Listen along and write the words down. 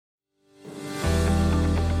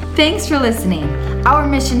Thanks for listening. Our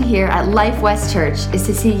mission here at Life West Church is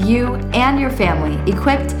to see you and your family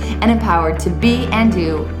equipped and empowered to be and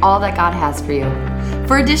do all that God has for you.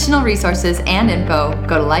 For additional resources and info,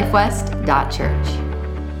 go to lifewest.church.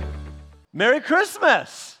 Merry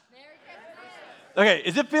Christmas! Okay,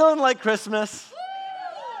 is it feeling like Christmas?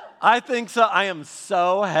 I think so. I am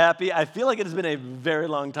so happy. I feel like it has been a very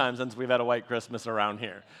long time since we've had a white Christmas around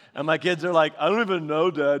here. And my kids are like, I don't even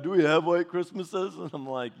know, Dad, do we have white Christmases? And I'm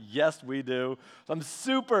like, yes, we do. So I'm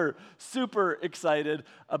super, super excited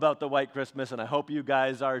about the white Christmas, and I hope you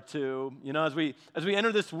guys are too. You know, as we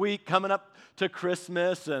enter this week coming up to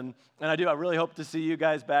Christmas, and I really hope to see you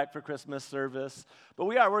guys back for Christmas service. But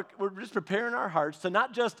we're just preparing our hearts to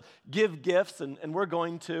not just give gifts, and we're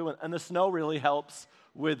going to, and the snow really helps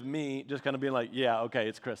with me just kind of being like, yeah, okay,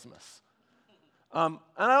 it's Christmas. And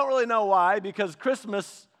I don't really know why, because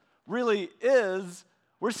Christmas really is,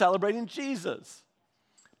 we're celebrating Jesus.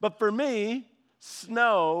 But for me,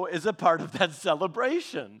 snow is a part of that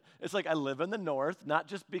celebration. It's like I live in the north, not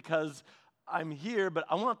just because I'm here, but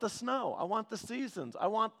I want the snow. I want the seasons. I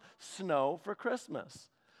want snow for Christmas.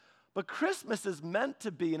 But Christmas is meant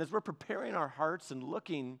to be, and as we're preparing our hearts and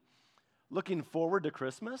looking forward to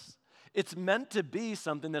Christmas, it's meant to be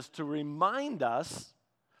something that's to remind us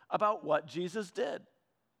about what Jesus did.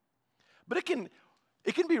 But it can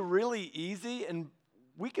be really easy, and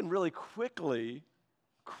we can really quickly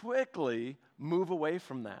move away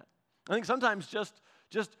from that. I think sometimes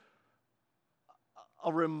just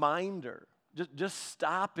a reminder, just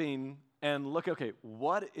stopping and look, okay,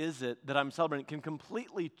 what is it that I'm celebrating can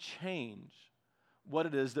completely change what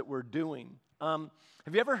it is that we're doing.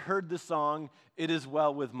 Have you ever heard the song, It Is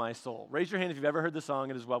Well With My Soul? Raise your hand if you've ever heard the song,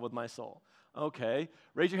 It Is Well With My Soul. Okay.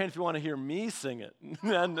 Raise your hand if you want to hear me sing it.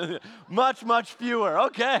 much fewer.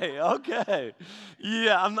 Okay.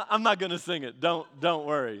 Yeah, I'm not going to sing it. Don't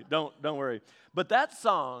worry. Don't worry. But that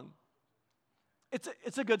song,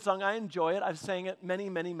 it's a good song. I enjoy it. I've sang it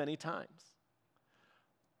many times.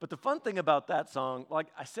 But the fun thing about that song, like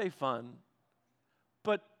I say fun,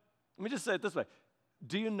 but let me just say it this way.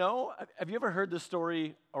 Do you know, have you ever heard the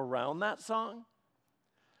story around that song?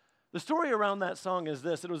 The story around that song is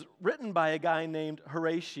this. It was written by a guy named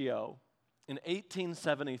Horatio in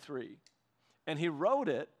 1873. And he wrote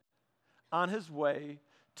it on his way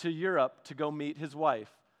to Europe to go meet his wife.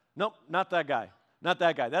 Nope, not that guy. Not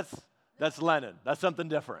that guy. That's Lennon. That's something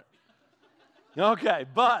different. Okay,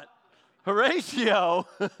 but Horatio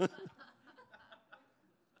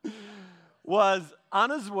was on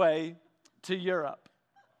his way to Europe.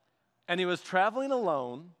 And he was traveling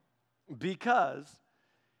alone because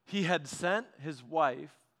he had sent his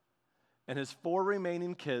wife and his 4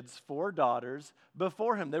 remaining kids, 4 daughters,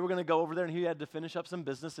 before him. They were going to go over there, and he had to finish up some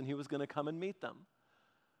business, and he was going to come and meet them.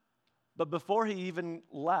 But before he even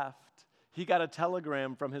left, he got a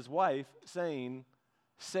telegram from his wife saying,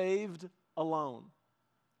 saved alone.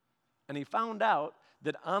 And he found out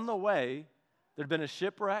that on the way, there'd been a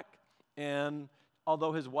shipwreck, and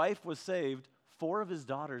although his wife was saved, 4 of his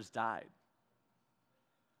daughters died.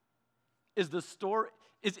 Is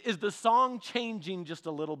the song changing just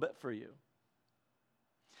a little bit for you?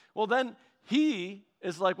 Well, then he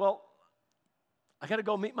is like, well, I got to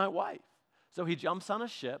go meet my wife. So he jumps on a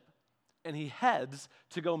ship and he heads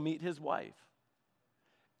to go meet his wife.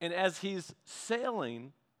 And as he's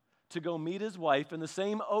sailing to go meet his wife in the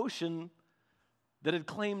same ocean that had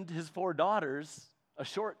claimed his 4 daughters a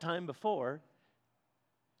short time before,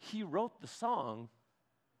 he wrote the song,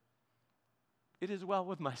 It Is Well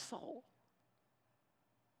With My Soul.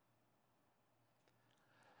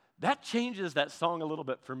 That changes that song a little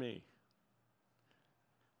bit for me.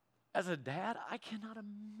 As a dad, I cannot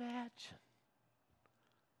imagine.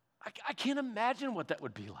 I can't imagine what that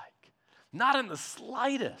would be like. Not in the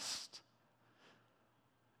slightest.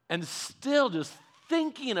 And still just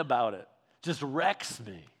thinking about it just wrecks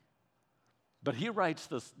me. But he writes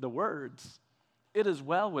the words, It is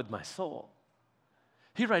well with my soul.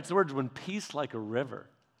 He writes the words, when peace like a river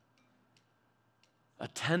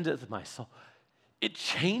attendeth my soul. It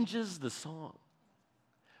changes the song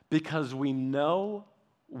because we know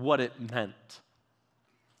what it meant.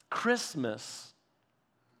 Christmas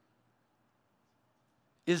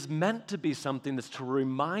is meant to be something that's to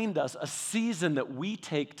remind us, a season that we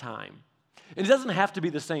take time. And it doesn't have to be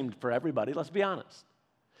the same for everybody, let's be honest.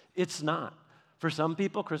 It's not. For some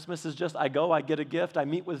people, Christmas is just, I go, I get a gift, I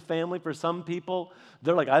meet with family. For some people,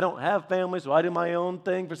 they're like, I don't have family, so I do my own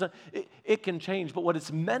thing. For some, it can change. But what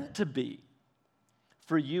it's meant to be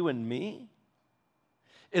for you and me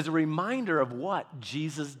is a reminder of what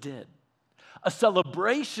Jesus did. A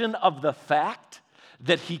celebration of the fact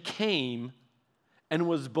that he came and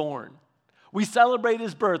was born. We celebrate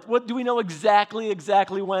his birth. What do we know exactly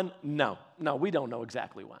when? No, we don't know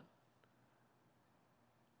exactly when.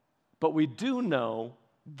 But we do know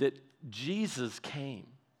that Jesus came.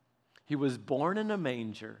 He was born in a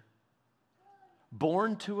manger,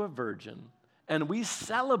 born to a virgin, and we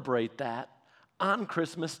celebrate that on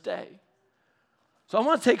Christmas Day. So I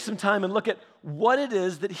want to take some time and look at what it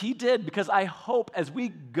is that he did, because I hope as we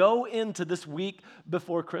go into this week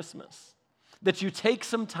before Christmas that you take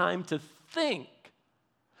some time to think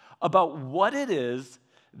about what it is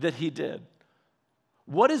that he did.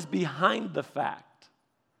 What is behind the fact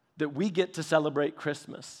that we get to celebrate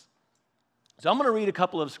Christmas? So I'm going to read a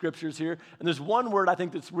couple of scriptures here, and there's one word I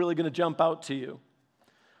think that's really going to jump out to you.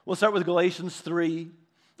 We'll start with Galatians 3.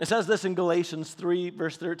 It says this in Galatians 3,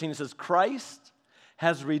 verse 13. It says, Christ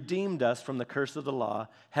has redeemed us from the curse of the law,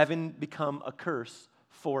 having become a curse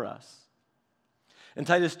for us. In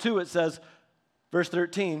Titus 2, it says, verse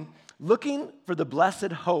 13, looking for the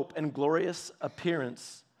blessed hope and glorious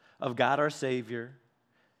appearance of God our Savior,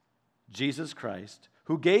 Jesus Christ,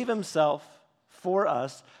 who gave himself for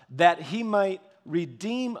us that he might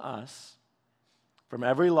redeem us from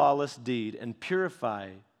every lawless deed and purify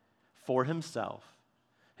for himself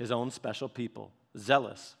his own special people,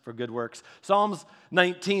 zealous for good works. Psalms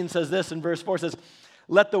 19 says this in verse 4, says,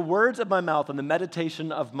 let the words of my mouth and the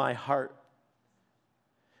meditation of my heart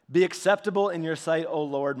be acceptable in your sight, O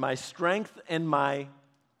Lord, my strength and my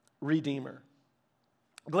redeemer.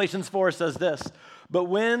 Galatians 4 says this, but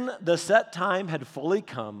when the set time had fully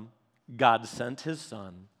come, God sent his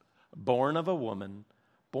son, born of a woman,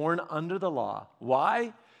 born under the law.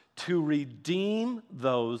 Why? To redeem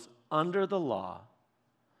those under the law,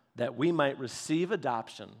 that we might receive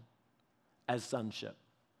adoption as sonship.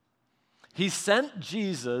 He sent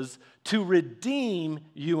Jesus to redeem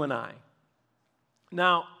you and I.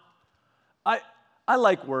 Now, I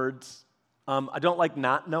like words. I don't like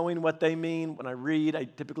not knowing what they mean. When I read, I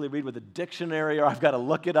typically read with a dictionary, or I've got to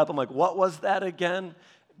look it up. I'm like, what was that again?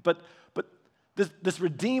 But this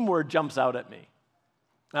redeem word jumps out at me.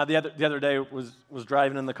 The other day was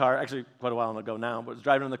driving in the car, actually quite a while ago now, but was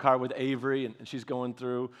driving in the car with Avery, and she's going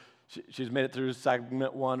through, she's made it through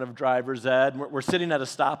segment 1 of driver's ed. We're sitting at a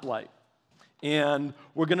stoplight, and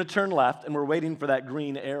we're going to turn left, and we're waiting for that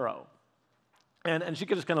green arrow. And she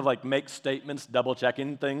could just kind of like make statements,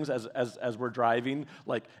 double-checking things as we're driving,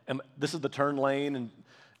 like, this is the turn lane,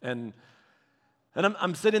 and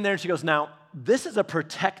I'm sitting there, and she goes, now, this is a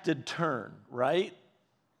protected turn, right?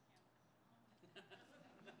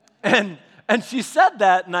 And she said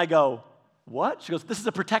that, and I go, what? She goes, this is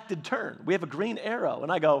a protected turn. We have a green arrow.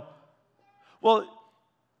 And I go, well,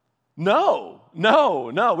 no.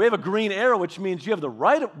 We have a green arrow, which means you have the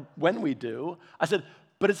right when we do. I said,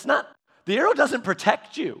 but it's not, the arrow doesn't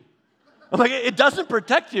protect you. I'm like, it doesn't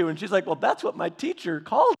protect you. And she's like, well, that's what my teacher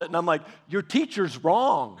called it. And I'm like, your teacher's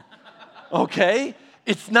wrong, okay?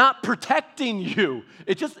 It's not protecting you.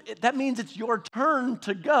 That means it's your turn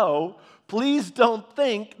to go. Please don't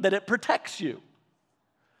think that it protects you.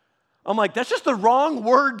 I'm like, that's just the wrong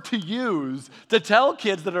word to use to tell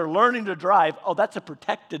kids that are learning to drive, oh, that's a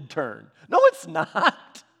protected turn. No, it's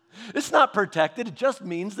not. It's not protected. It just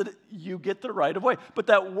means that you get the right of way. But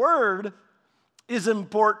that word is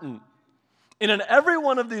important. And in every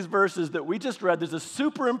one of these verses that we just read, there's a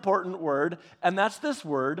super important word, and that's this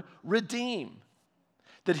word, redeem.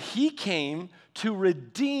 That he came to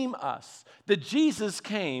redeem us. That Jesus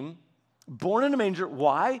came, born in a manger.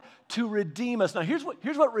 Why? To redeem us. Now, here's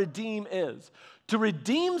what redeem is. To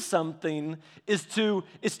redeem something is to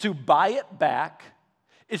buy it back.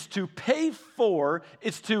 It's to pay for.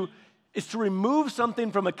 It's to remove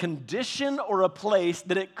something from a condition or a place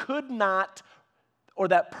that it could not, or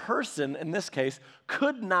that person, in this case,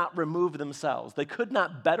 could not remove themselves. They could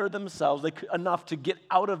not better themselves enough to get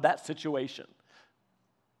out of that situation.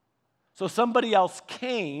 So somebody else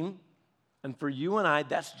came, and for you and I,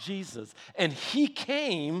 that's Jesus. And he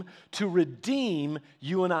came to redeem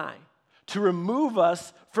you and I, to remove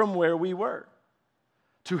us from where we were,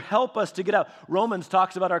 to help us to get out. Romans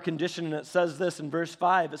talks about our condition, and it says this in verse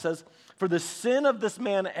 5. It says, for the sin of this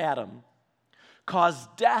man Adam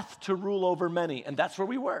caused death to rule over many. And that's where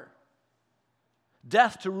we were.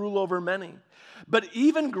 Death to rule over many. But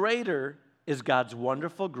even greater is God's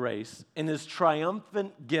wonderful grace in his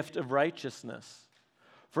triumphant gift of righteousness.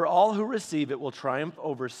 For all who receive it will triumph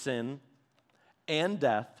over sin and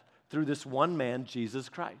death through this one man, Jesus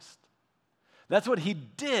Christ. That's what he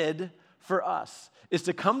did for us, is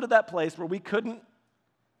to come to that place where we couldn't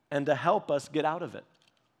and to help us get out of it.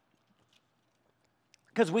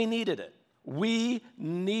 Because we needed it. We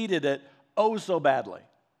needed it oh so badly.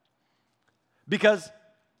 Because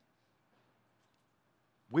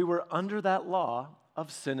we were under that law of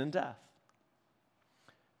sin and death.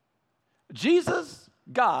 Jesus,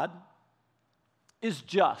 God, is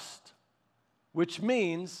just, which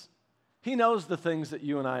means he knows the things that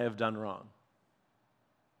you and I have done wrong.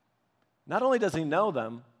 Not only does he know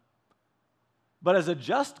them, but as a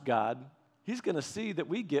just God, he's going to see that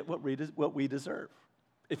we get what we deserve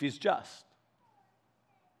if he's just.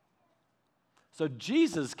 So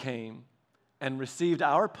Jesus came and received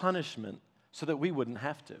our punishment so that we wouldn't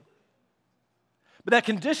have to. But that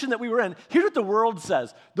condition that we were in, here's what the world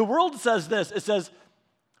says. The world says this. It says,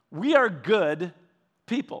 we are good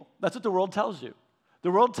people. That's what the world tells you.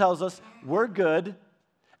 The world tells us we're good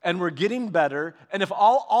and we're getting better, and if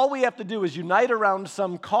all we have to do is unite around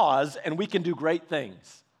some cause and we can do great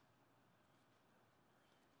things.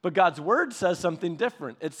 But God's word says something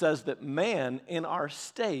different. It says that man in our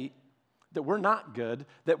state, that we're not good,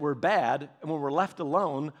 that we're bad, and when we're left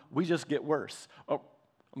alone, we just get worse.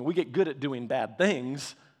 We get good at doing bad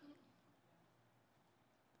things.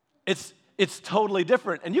 It's totally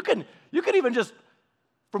different. And you can even just,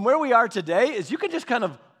 from where we are today, is you can just kind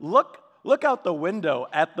of look out the window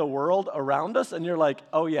at the world around us, and you're like,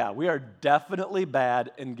 oh yeah, we are definitely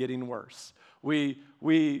bad and getting worse. We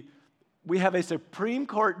have a Supreme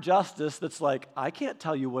Court justice that's like, I can't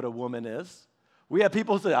tell you what a woman is. We have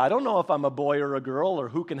people say, I don't know if I'm a boy or a girl or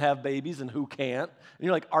who can have babies and who can't. And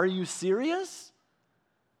you're like, are you serious?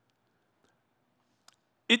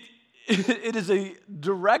 It is a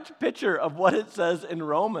direct picture of what it says in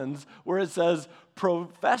Romans, where it says,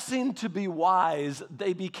 professing to be wise,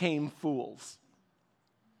 they became fools.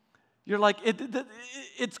 You're like,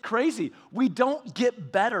 it's crazy. We don't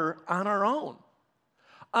get better on our own.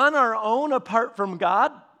 On our own, apart from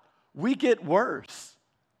God, we get worse.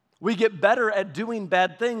 We get better at doing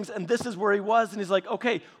bad things, and this is where he was, and he's like,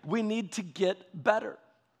 okay, we need to get better.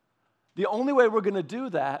 The only way we're going to do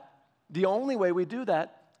that,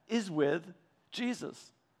 is with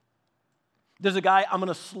Jesus. There's a guy, I'm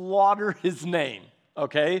going to slaughter his name,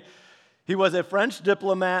 okay? He was a French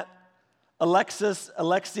diplomat, Alexis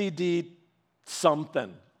de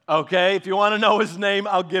something, okay? If you want to know his name,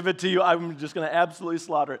 I'll give it to you. I'm just going to absolutely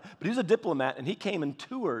slaughter it. But he was a diplomat, and he came and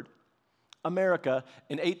toured America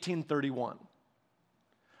in 1831.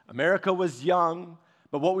 America was young,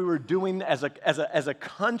 but what we were doing as a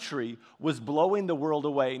country was blowing the world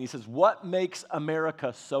away. And he says, what makes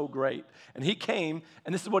America so great? And he came,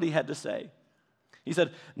 and this is what he had to say. He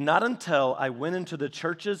said, not until I went into the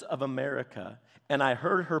churches of America and I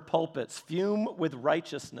heard her pulpits flame with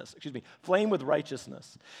righteousness,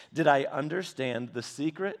 did I understand the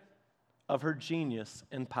secret of her genius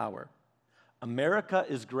and power. America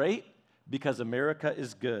is great because America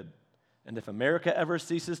is good. And if America ever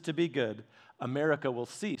ceases to be good, America will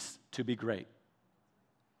cease to be great.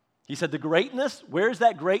 He said the greatness, where's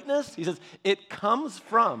that greatness? He says it comes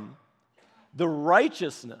from the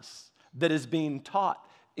righteousness that is being taught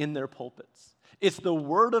in their pulpits. It's the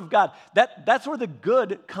Word of God. That's where the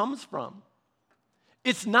good comes from.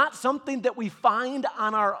 It's not something that we find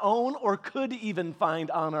on our own or could even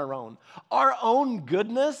find on our own. Our own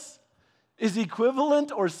goodness is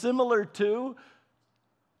equivalent or similar to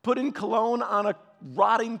putting cologne on a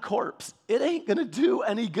rotting corpse. It ain't going to do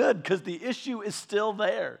any good because the issue is still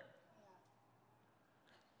there.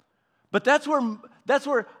 But that's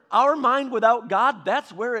where our mind without God,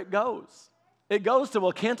 that's where it goes. It goes to,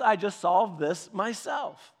 well, can't I just solve this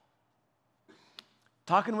myself?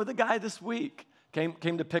 Talking with a guy this week, came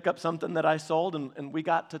to pick up something that I sold, and we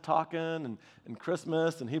got to talking and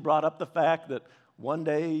Christmas, and he brought up the fact that one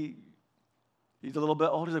day, he's a little bit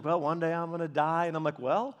older, he's like, well, one day I'm going to die. And I'm like,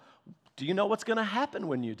 well, do you know what's going to happen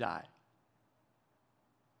when you die?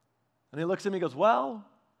 And he looks at me and goes, well,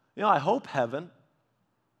 I hope heaven.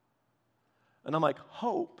 And I'm like,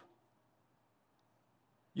 hope?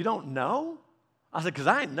 You don't know? I said, because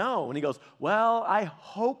I know. And he goes, well, I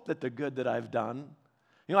hope that the good that I've done,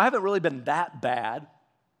 I haven't really been that bad.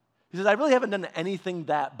 He says, I really haven't done anything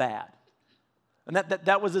that bad. And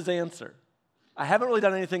that was his answer. I haven't really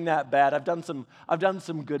done anything that bad. I've done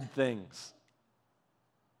some good things.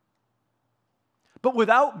 But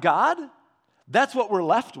without God, that's what we're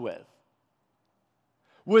left with.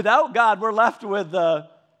 Without God, we're left with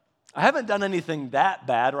I haven't done anything that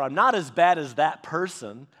bad, or I'm not as bad as that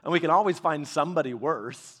person, and we can always find somebody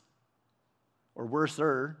worse or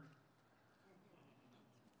worser.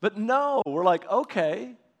 But no, we're like,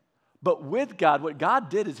 okay. But with God, what God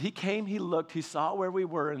did is he came, he looked, he saw where we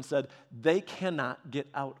were and said, they cannot get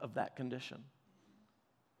out of that condition.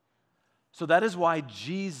 So that is why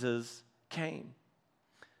Jesus came.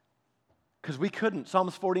 Because we couldn't.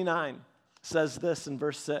 Psalms 49, says this in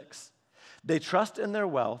verse 6. They trust in their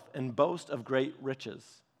wealth and boast of great riches,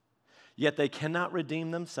 yet they cannot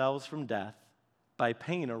redeem themselves from death by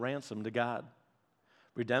paying a ransom to God.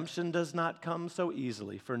 Redemption does not come so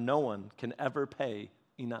easily, for no one can ever pay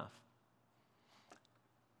enough.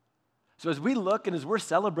 So as we look and as we're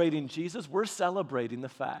celebrating Jesus, we're celebrating the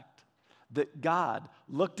fact that God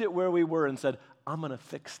looked at where we were and said, I'm going to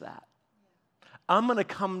fix that. I'm going to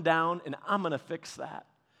come down and I'm going to fix that.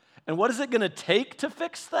 And what is it going to take to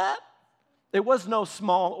fix that? It was no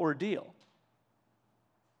small ordeal.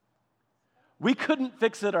 We couldn't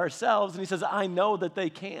fix it ourselves, and he says, I know that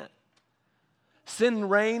they can't. Sin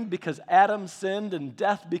reigned because Adam sinned, and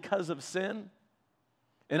death because of sin.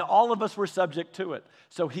 And all of us were subject to it.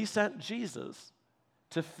 So he sent Jesus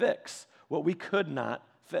to fix what we could not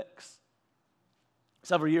fix.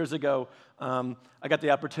 Several years ago, I got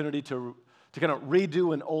the opportunity to kind of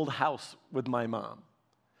redo an old house with my mom.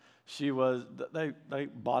 They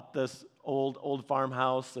bought this old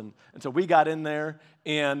farmhouse, and so we got in there,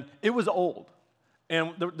 and it was old.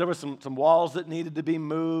 And there were some walls that needed to be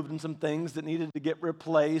moved and some things that needed to get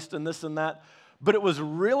replaced and this and that. But it was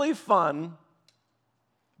really fun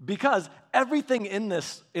because everything in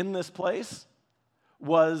this place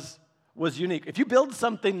was unique. If you build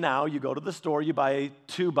something now, you go to the store, you buy a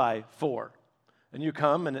 2x4. And you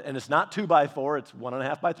come, and it's not 2x4, it's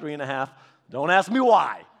 1.5 by 3.5. Don't ask me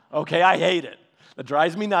why, okay? I hate it. That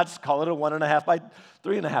drives me nuts. Call it a 1.5 by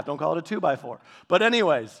 3.5. Don't call it a 2x4. But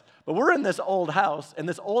anyways, we're in this old house, and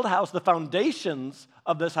this old house, the foundations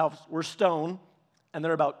of this house were stone, and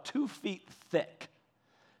they're about 2 feet thick.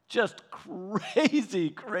 Just crazy,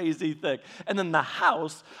 crazy thick. And then the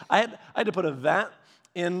house, I had to put a vent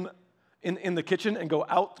in the kitchen and go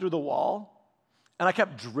out through the wall, and I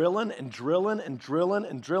kept drilling, and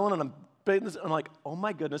I'm like, oh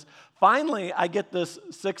my goodness. Finally, I get this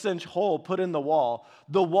 6-inch hole put in the wall.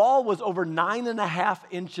 The wall was over 9.5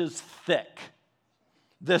 inches thick,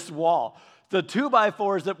 this wall. The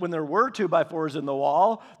 2x4s, that when there were 2x4s in the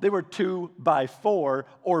wall, they were 2x4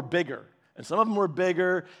 or bigger. And some of them were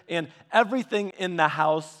bigger, and everything in the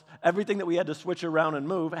house, everything that we had to switch around and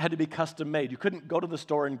move had to be custom made. You couldn't go to the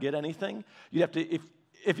store and get anything. You'd have to,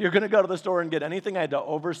 if you're going to go to the store and get anything, I had to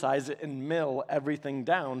oversize it and mill everything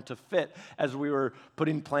down to fit as we were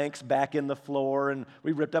putting planks back in the floor, and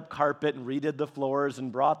we ripped up carpet and redid the floors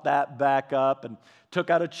and brought that back up and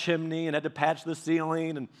took out a chimney and had to patch the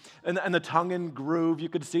ceiling and the tongue and groove. You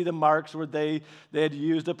could see the marks where they had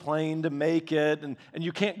used a plane to make it, and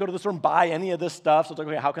you can't go to the store and buy any of this stuff, so it's like,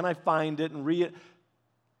 okay, how can I find it and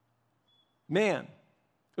Man,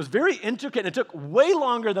 it was very intricate, and it took way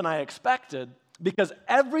longer than I expected, because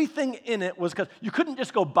everything in it was, you couldn't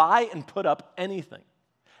just go buy and put up anything.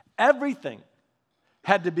 Everything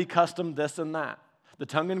had to be custom this and that. The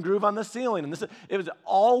tongue and groove on the ceiling, and it was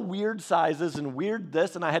all weird sizes and weird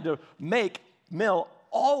this, and I had to mill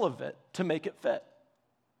all of it to make it fit.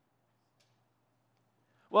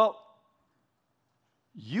 Well,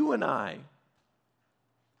 you and I,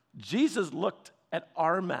 Jesus looked at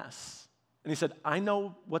our mess, and he said, I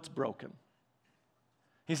know what's broken.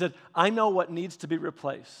 He said, I know what needs to be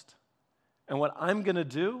replaced. And what I'm going to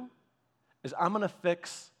do is I'm going to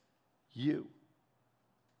fix you.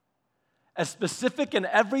 As specific in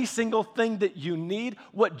every single thing that you need,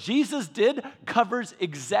 what Jesus did covers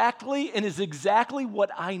exactly and is exactly what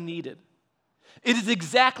I needed. It is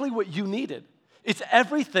exactly what you needed. It's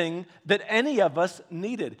everything that any of us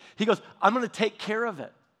needed. He goes, I'm going to take care of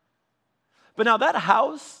it. But now that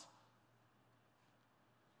house,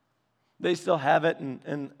 they still have it,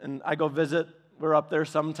 and I go visit. We're up there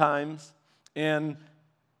sometimes, and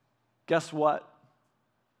guess what?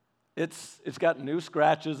 It's got new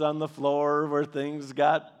scratches on the floor where things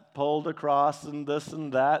got pulled across and this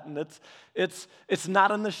and that, and it's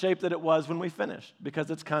not in the shape that it was when we finished,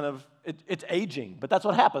 because it's kind of it's aging. But that's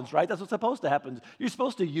what happens, right? That's what's supposed to happen. You're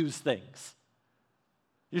supposed to use things.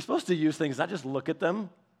 You're supposed to use things, not just look at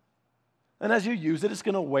them. And as you use it, it's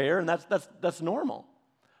going to wear, and that's normal.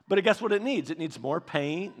 But guess what it needs? It needs more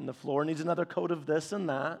paint, and the floor needs another coat of this and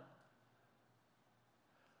that.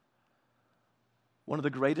 One of the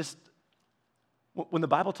greatest, when the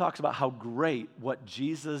Bible talks about how great what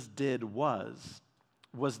Jesus did was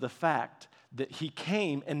the fact that he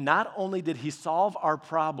came, and not only did he solve our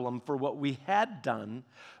problem for what we had done,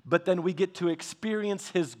 but then we get to experience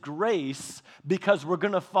his grace because we're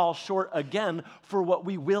going to fall short again for what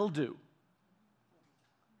we will do.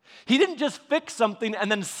 He didn't just fix something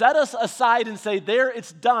and then set us aside and say, there,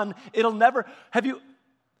 it's done. It'll never,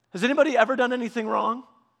 has anybody ever done anything wrong?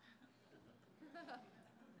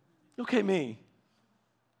 Okay, me.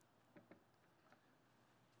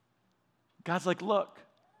 God's like, look,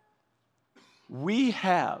 we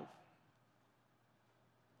have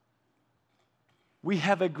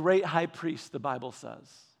a great high priest, the Bible says,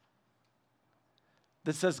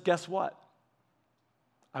 that says, guess what?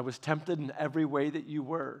 I was tempted in every way that you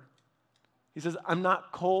were. He says, I'm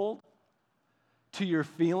not cold to your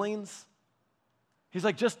feelings. He's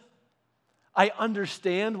like, I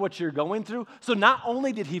understand what you're going through. So not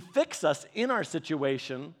only did he fix us in our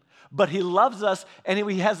situation, but he loves us, and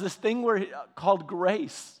he has this thing called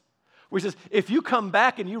grace, where he says, if you come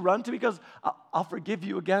back and you run to me, he goes, I'll forgive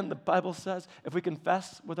you again. The Bible says, if we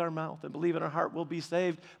confess with our mouth and believe in our heart, we'll be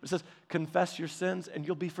saved. It says, confess your sins and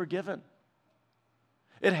you'll be forgiven.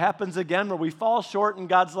 It happens again where we fall short, and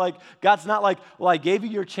God's not like, well, I gave you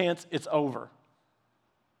your chance, it's over.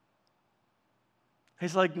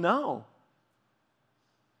 He's like, no.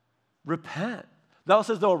 Repent. The Bible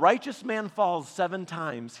says, though a righteous man falls 7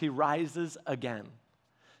 times, he rises again.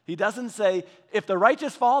 He doesn't say, if the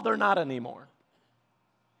righteous fall, they're not anymore.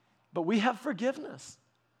 But we have forgiveness.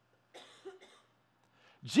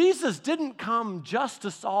 Jesus didn't come just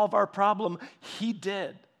to solve our problem. He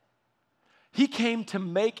did. He came to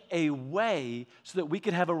make a way so that we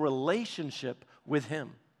could have a relationship with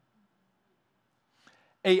him.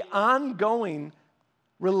 An ongoing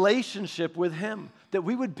relationship with him, that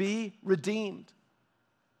we would be redeemed.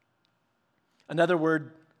 Another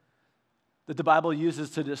word that the Bible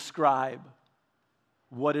uses to describe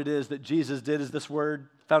what it is that Jesus did is this word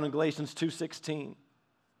found in Galatians 2:16.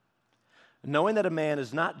 Knowing that a man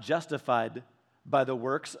is not justified by the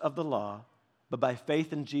works of the law, but by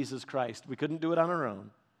faith in Jesus Christ. We couldn't do it on our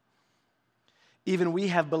own. Even we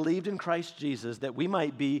have believed in Christ Jesus that we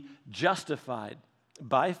might be justified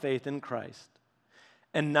by faith in Christ,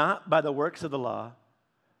 and not by the works of the law,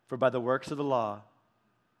 for by the works of the law,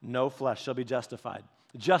 no flesh shall be justified.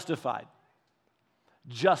 Justified.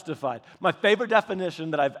 Justified. My favorite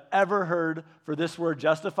definition that I've ever heard for this word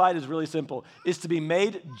justified is really simple. Is to be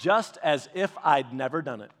made just as if I'd never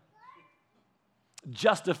done it.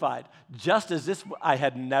 Justified. Just as if I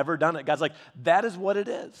had never done it. God's like, that is what it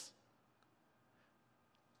is.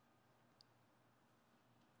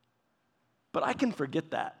 But I can forget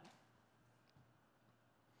that.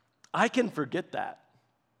 I can forget that.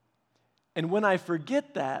 And when I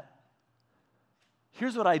forget that,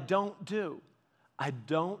 here's what I don't do. I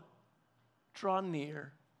don't draw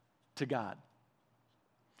near to God.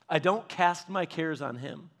 I don't cast my cares on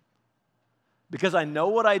him because I know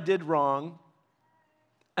what I did wrong,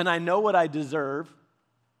 and I know what I deserve,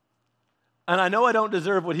 and I know I don't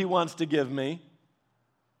deserve what he wants to give me.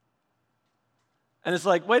 And it's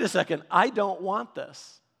like, wait a second, I don't want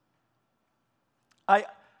this. I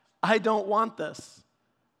don't want this.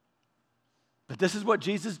 But this is what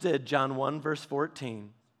Jesus did, John 1, verse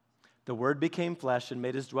 14. The Word became flesh and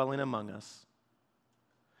made his dwelling among us.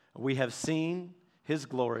 We have seen his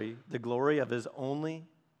glory, the glory of his only,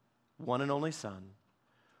 one and only Son,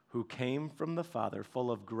 who came from the Father, full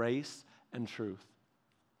of grace and truth.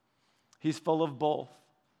 He's full of both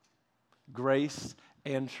grace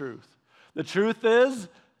and truth. The truth is,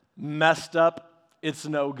 messed up, it's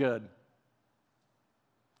no good.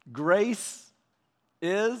 Grace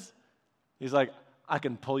is, he's like, I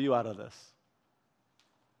can pull you out of this.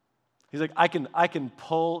 He's like, I can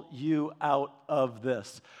pull you out of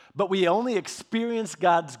this. But we only experience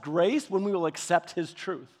God's grace when we will accept his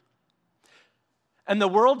truth. And the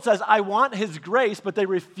world says, I want his grace, but they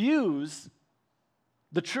refuse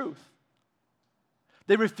the truth.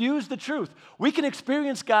 They refuse the truth. We can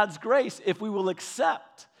experience God's grace if we will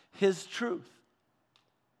accept his truth.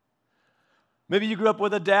 Maybe you grew up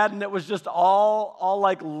with a dad and it was just all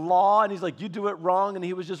like law, and he's like, you do it wrong, and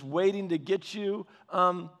he was just waiting to get you.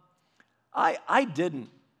 I didn't.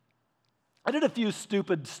 I did a few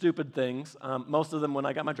stupid things. Most of them when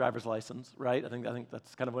I got my driver's license, right? I think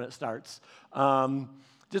that's kind of when it starts.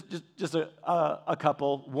 Just a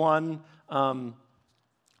couple. One,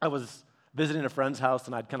 I was visiting a friend's house,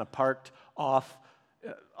 and I'd kind of parked off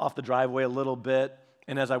the driveway a little bit.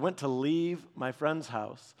 And as I went to leave my friend's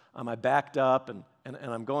house, I backed up, and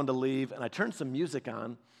I'm going to leave, and I turned some music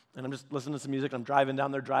on. And I'm just listening to some music. I'm driving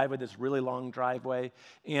down their driveway, this really long driveway.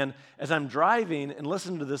 And as I'm driving and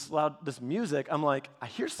listening to this music, I'm like, I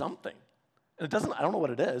hear something. And I don't know what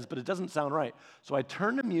it is, but it doesn't sound right. So I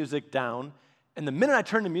turn the music down, and the minute I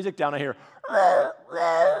turn the music down, I hear, and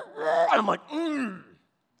I'm like,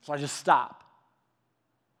 So I just stop.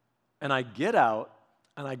 And I get out,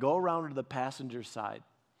 and I go around to the passenger side.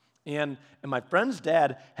 And my friend's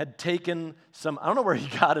dad had taken some, I don't know where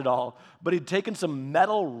he got it all, but he'd taken some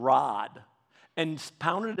metal rod and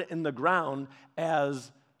pounded it in the ground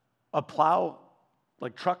as a plow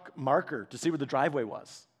like truck marker to see where the driveway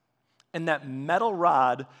was. And that metal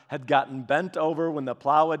rod had gotten bent over when the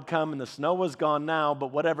plow had come and the snow was gone now,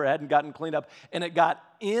 but whatever, it hadn't gotten cleaned up. And it got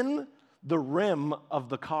in the rim of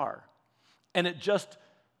the car. And it just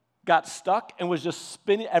got stuck and was just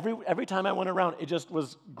spinning. Every time I went around, it just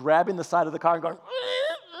was grabbing the side of the car and going,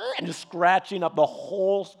 and just scratching up the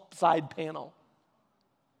whole side panel.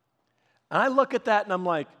 And I look at that and I'm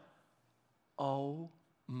like, oh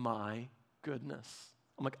my goodness.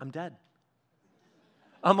 I'm like, I'm dead.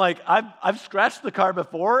 I'm like, I've scratched the car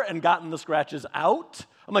before and gotten the scratches out.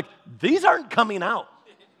 I'm like, these aren't coming out.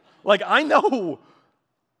 Like, I know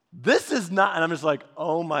this is not, and I'm just like,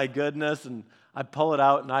 oh my goodness. And I pull it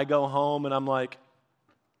out and I go home and I'm like,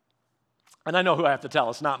 and I know who I have to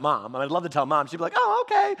tell. It's not Mom. I'd love to tell Mom. She'd be like, oh,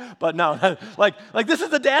 okay. But no, like this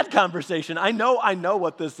is a dad conversation. I know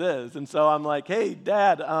what this is. And so I'm like, hey,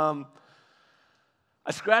 Dad, I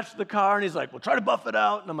scratched the car. And he's like, well, try to buff it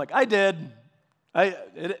out. And I'm like, I did.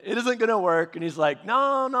 It isn't going to work. And he's like, no,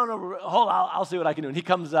 hold on, I'll see what I can do. And he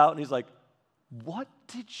comes out and he's like, what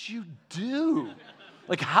did you do?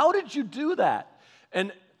 Like, how did you do that?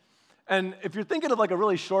 And if you're thinking of like a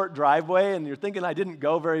really short driveway and you're thinking I didn't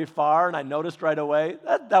go very far and I noticed right away,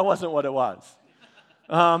 that wasn't what it was.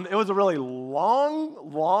 It was a really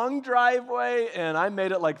long driveway, and I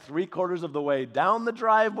made it like 3/4 of the way down the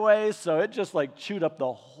driveway, so it just like chewed up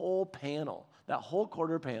the whole panel, that whole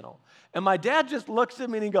quarter panel. And my dad just looks at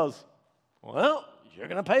me and he goes, well, you're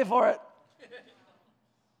going to pay for it.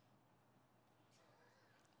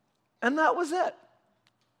 And that was it.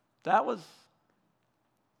 That was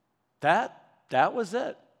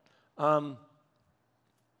it.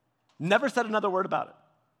 Never said another word about it.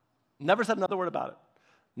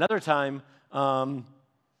 Another time,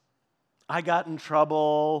 I got in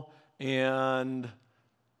trouble, and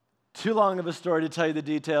too long of a story to tell you the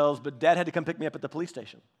details, but Dad had to come pick me up at the police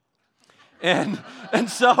station. And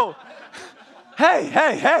so,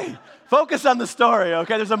 hey, focus on the story,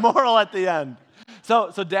 okay? There's a moral at the end. So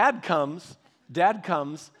Dad comes,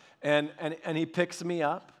 and he picks me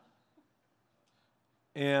up,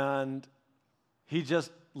 and he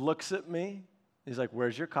just looks at me. He's like,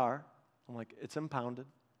 where's your car? I'm like, it's impounded.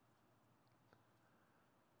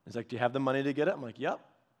 He's like, do you have the money to get it? I'm like, yep.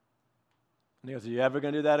 And he goes, are you ever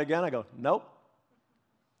going to do that again? I go, nope.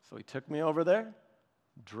 So he took me over there,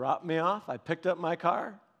 dropped me off. I picked up my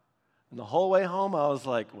car, and the whole way home, I was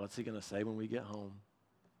like, what's he going to say when we get home?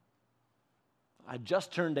 I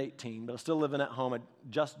just turned 18, but I was still living at home. I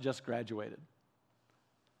just graduated.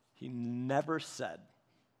 He never said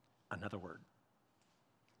another word.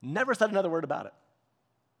 Never said another word about it.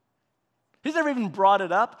 He's never even brought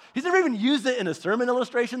it up. He's never even used it in a sermon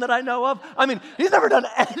illustration that I know of. I mean, he's never done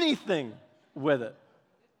anything with it.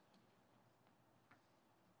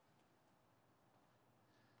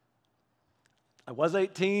 I was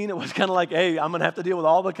 18. It was kind of like, hey, I'm going to have to deal with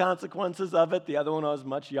all the consequences of it. The other one, I was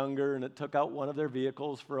much younger, and it took out one of their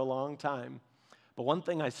vehicles for a long time. But one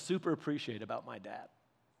thing I super appreciate about my dad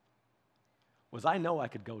was I know I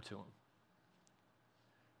could go to him.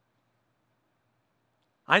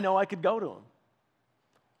 I know I could go to him.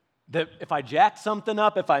 That if I jacked something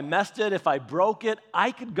up, if I messed it, if I broke it,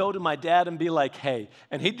 I could go to my dad and be like, hey.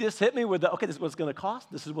 And he'd just hit me with okay, this is what it's going to cost.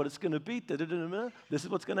 This is what it's going to be. This is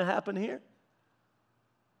what's going to happen here.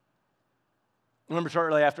 I remember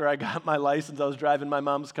shortly after I got my license, I was driving my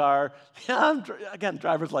mom's car. Again,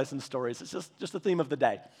 driver's license stories. It's just the theme of the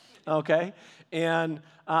day, okay? And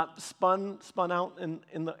spun out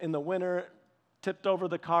in the winter, tipped over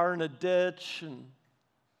the car in a ditch, and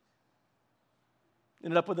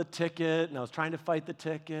ended up with a ticket, and I was trying to fight the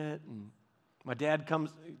ticket, and my dad comes,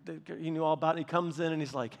 he knew all about it, he comes in, and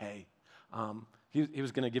he's like, hey, he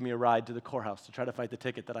was going to give me a ride to the courthouse to try to fight the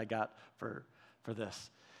ticket that I got for this.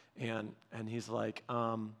 And he's like,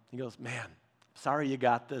 he goes, man, sorry you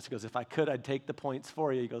got this. He goes, if I could, I'd take the points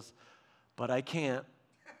for you. He goes, but I can't.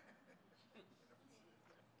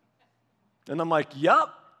 And I'm like,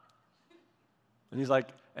 yup. And he's like,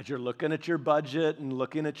 as you're looking at your budget and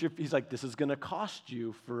looking at he's like, this is going to cost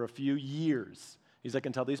you for a few years. He's like,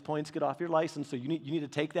 until these points get off your license, so you need to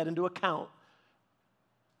take that into account.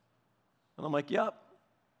 And I'm like, yep,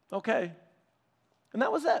 okay. And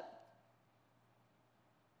that was it.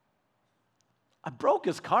 I broke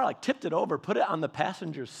his car, like tipped it over, put it on the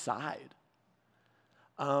passenger's side.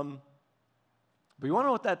 But you want to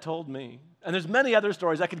know what that told me? And there's many other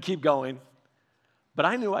stories, I could keep going, but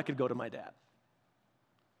I knew I could go to my dad.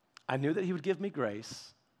 I knew that he would give me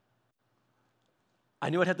grace. I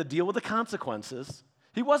knew I'd have to deal with the consequences.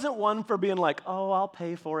 He wasn't one for being like, oh, I'll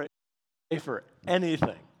pay for it, pay for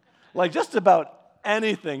anything. Like just about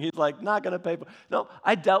anything. He's like, not going to pay for it. No,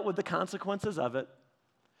 I dealt with the consequences of it.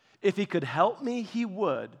 If he could help me, he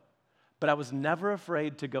would, but I was never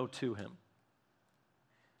afraid to go to him.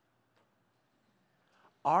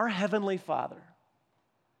 Our Heavenly Father,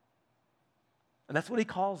 and that's what he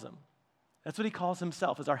calls him. That's what he calls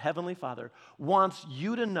himself, as our Heavenly Father, wants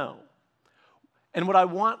you to know. And what I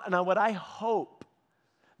want, and what I hope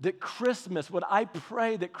that Christmas, what I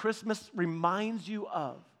pray that Christmas reminds you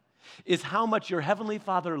of, is how much your Heavenly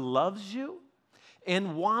Father loves you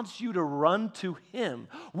and wants you to run to him.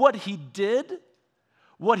 What he did,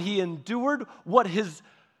 what he endured, what his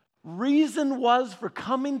reason was for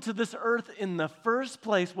coming to this earth in the first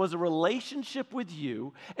place was a relationship with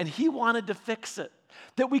you, and he wanted to fix it.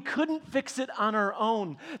 That we couldn't fix it on our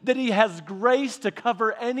own. That he has grace to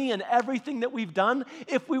cover any and everything that we've done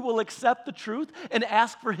if we will accept the truth and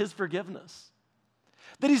ask for his forgiveness.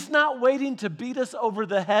 That he's not waiting to beat us over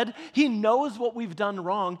the head. He knows what we've done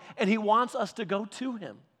wrong, and he wants us to go to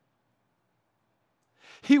him.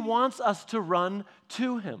 He wants us to run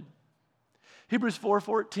to him. Hebrews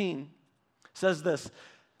 4:14 says this,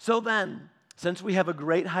 "So then, since we have a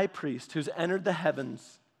great high priest who's entered the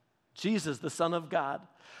heavens, Jesus, the Son of God,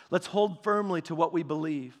 let's hold firmly to what we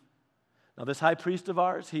believe. Now, this high priest of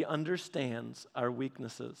ours, he understands our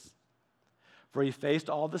weaknesses. For he faced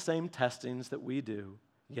all the same testings that we do,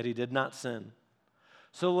 yet he did not sin.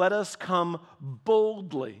 So let us come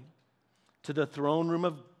boldly to the throne room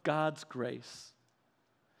of God's grace,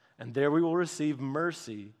 and there we will receive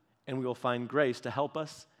mercy, and we will find grace to help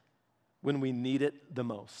us when we need it the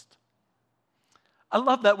most." I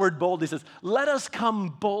love that word boldly. He says, let us come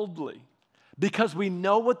boldly because we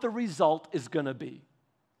know what the result is going to be.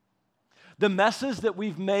 The messes that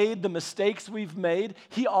we've made, the mistakes we've made,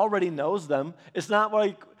 he already knows them. It's not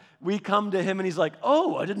like we come to him and he's like,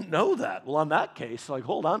 oh, I didn't know that. Well, in that case, like,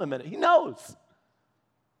 hold on a minute. He knows.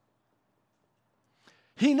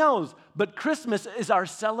 He knows. But Christmas is our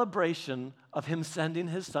celebration of him sending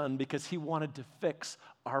his son because he wanted to fix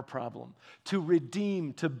our problem, to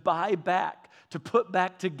redeem, to buy back, to put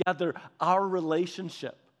back together our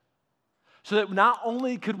relationship. So that not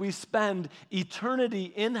only could we spend eternity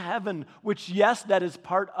in heaven, which, yes, that is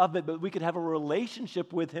part of it, but we could have a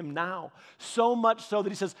relationship with him now. So much so that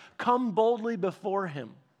he says, come boldly before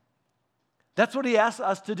him. That's what he asks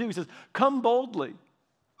us to do. He says, come boldly.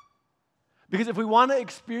 Because if we want to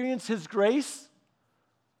experience his grace,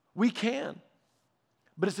 we can.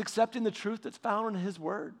 But it's accepting the truth that's found in his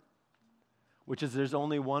word, which is there's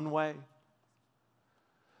only one way.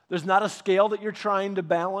 There's not a scale that you're trying to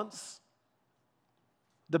balance.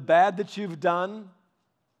 The bad that you've done,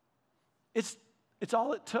 it's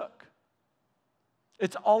all it took.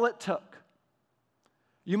 It's all it took.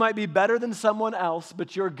 You might be better than someone else,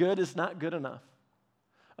 but your good is not good enough.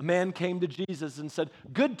 A man came to Jesus and said,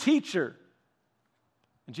 "Good teacher."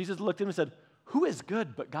 And Jesus looked at him and said, "Who is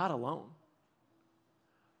good but God alone?"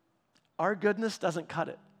 Our goodness doesn't cut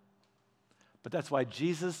it. But that's why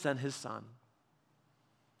Jesus sent his son.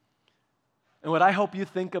 And what I hope you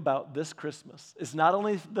think about this Christmas is not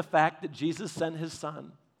only the fact that Jesus sent his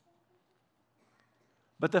son,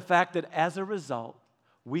 but the fact that as a result,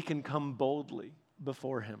 we can come boldly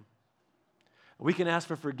before him. We can ask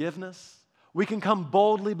for forgiveness. We can come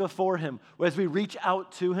boldly before him. As we reach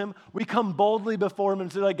out to him, we come boldly before him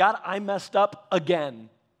and say, like, God, I messed up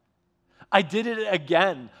again. I did it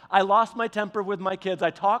again. I lost my temper with my kids.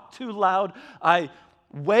 I talked too loud. I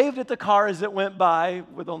waved at the car as it went by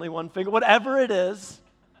with only one finger, whatever it is.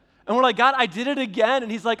 And we're like, God, I did it again.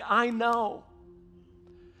 And he's like, I know.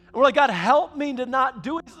 And we're like, God, help me to not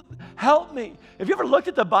do it. Help me. Have you ever looked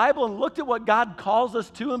at the Bible and looked at what God calls us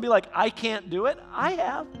to and be like, I can't do it? I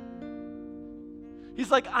have.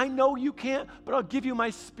 He's like, I know you can't, but I'll give you my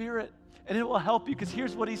spirit and it will help you. Because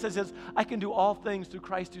here's what he says, I can do all things through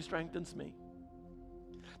Christ who strengthens me.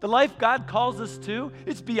 The life God calls us to,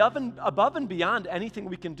 it's above and beyond anything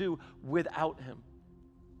we can do without him.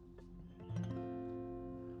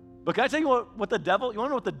 But can I tell you you want to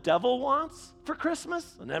know what the devil wants for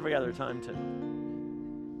Christmas? And every other time too.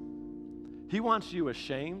 He wants you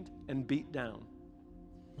ashamed and beat down.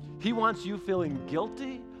 He wants you feeling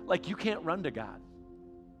guilty, like you can't run to God.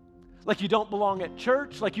 Like you don't belong at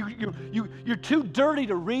church, like you're too dirty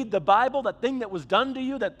to read the Bible, that thing that was done to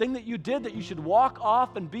you, that thing that you did that you should walk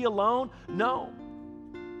off and be alone. No.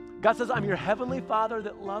 God says, I'm your heavenly Father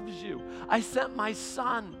that loves you. I sent my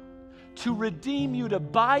son to redeem you, to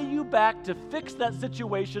buy you back, to fix that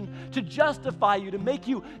situation, to justify you, to make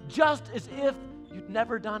you just as if you'd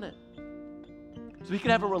never done it. So he can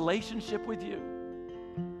have a relationship with you.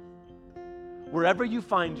 Wherever you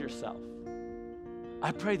find yourself,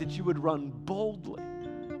 I pray that you would run boldly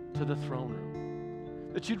to the throne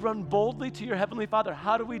room, that you'd run boldly to your Heavenly Father.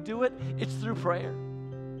 How do we do it? It's through prayer.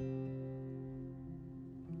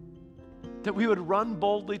 That we would run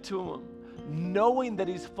boldly to Him, knowing that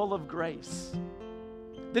He's full of grace,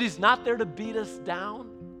 that He's not there to beat us down,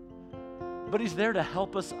 but He's there to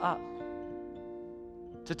help us up,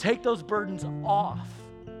 to take those burdens off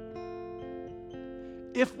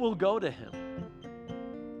if we'll go to Him.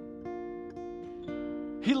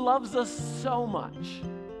 He loves us so much.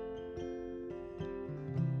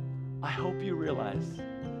 I hope you realize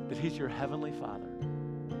that He's your Heavenly Father.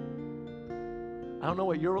 I don't know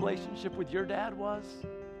what your relationship with your dad was,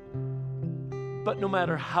 but no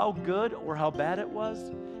matter how good or how bad it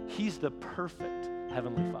was, He's the perfect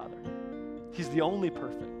Heavenly Father. He's the only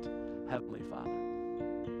perfect Heavenly Father.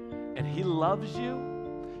 And He loves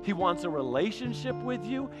you. He wants a relationship with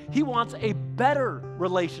you. He wants a better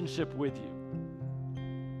relationship with you.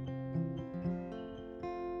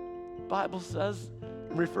 The Bible says,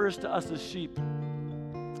 and refers to us as sheep.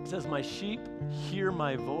 It says, my sheep hear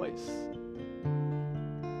my voice.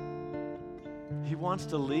 He wants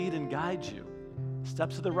to lead and guide you.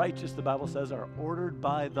 Steps of the righteous, the Bible says, are ordered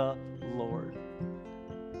by the Lord.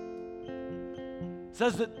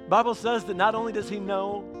 The Bible says that not only does He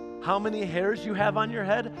know how many hairs you have on your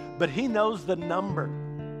head, but He knows the number.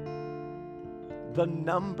 The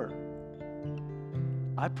number.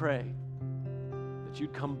 I pray that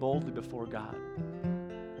you'd come boldly before God.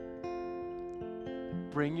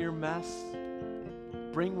 Bring your mess.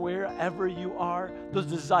 Bring wherever you are, those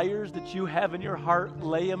desires that you have in your heart,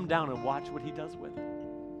 lay them down and watch what He does with it.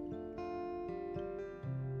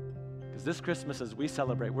 Because this Christmas, as we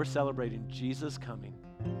celebrate, we're celebrating Jesus coming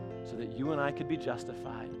so that you and I could be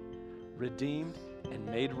justified, redeemed, and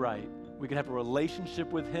made right. We could have a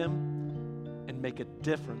relationship with Him and make a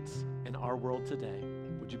difference in our world today.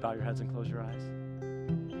 Would you bow your heads and close your eyes?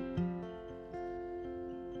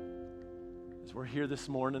 As we're here this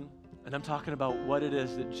morning, and I'm talking about what it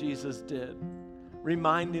is that Jesus did,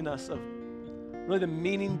 reminding us of really the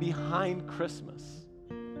meaning behind Christmas,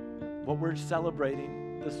 what we're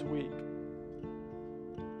celebrating this week.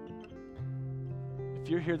 If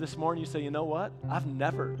you're here this morning, you say, you know what? I've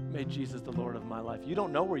never made Jesus the Lord of my life. You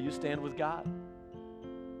don't know where you stand with God.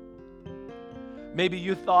 Maybe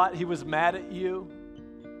you thought He was mad at you.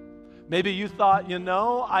 Maybe you thought,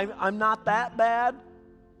 I'm not that bad.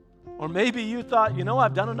 Or maybe you thought,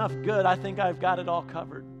 I've done enough good. I think I've got it all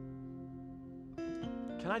covered.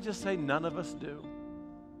 Can I just say none of us do?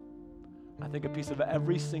 I think a piece of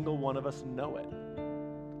every single one of us know it.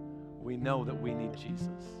 We know that we need Jesus.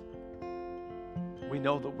 We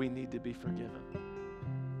know that we need to be forgiven.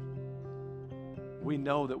 We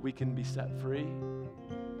know that we can be set free.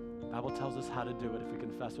 The Bible tells us how to do it. If we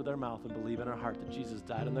confess with our mouth and believe in our heart that Jesus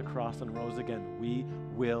died on the cross and rose again, we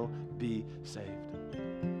will be saved.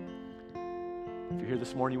 If you're here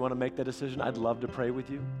this morning, you want to make that decision, I'd love to pray with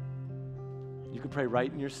you. You can pray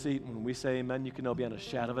right in your seat. When we say amen, you can know beyond a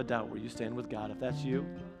shadow of a doubt where you stand with God. If that's you,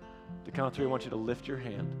 to count of three, I want you to lift your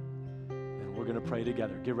hand, and we're going to pray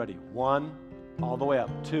together. Get ready. 1, all the way up.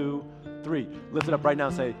 2, 3. Lift it up right now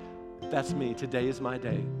and say, that's me. Today is my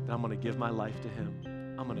day that I'm going to give my life to Him.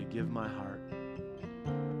 I'm going to give my heart.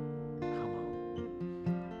 Come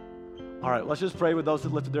on. All right, let's just pray with those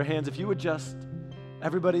that lifted their hands. If you would just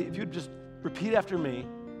repeat after me.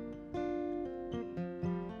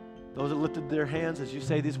 Those that lifted their hands, as you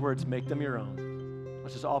say these words, make them your own.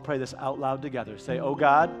 Let's just all pray this out loud together. Say, oh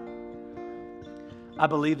God, I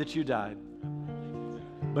believe that you died,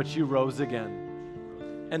 but you rose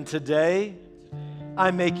again. And today, I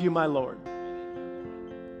make you my Lord.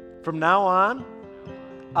 From now on,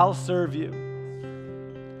 I'll serve you.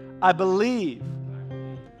 I believe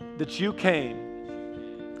that you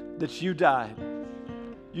came, that you died.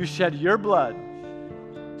 You shed your blood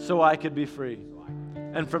so I could be free.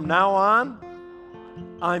 And from now on,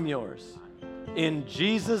 I'm yours. In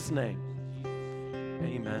Jesus' name,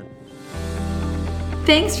 amen.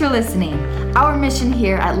 Thanks for listening. Our mission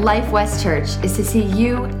here at Life West Church is to see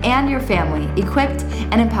you and your family equipped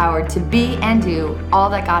and empowered to be and do all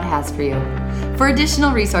that God has for you. For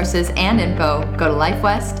additional resources and info, go to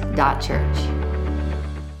lifewest.church.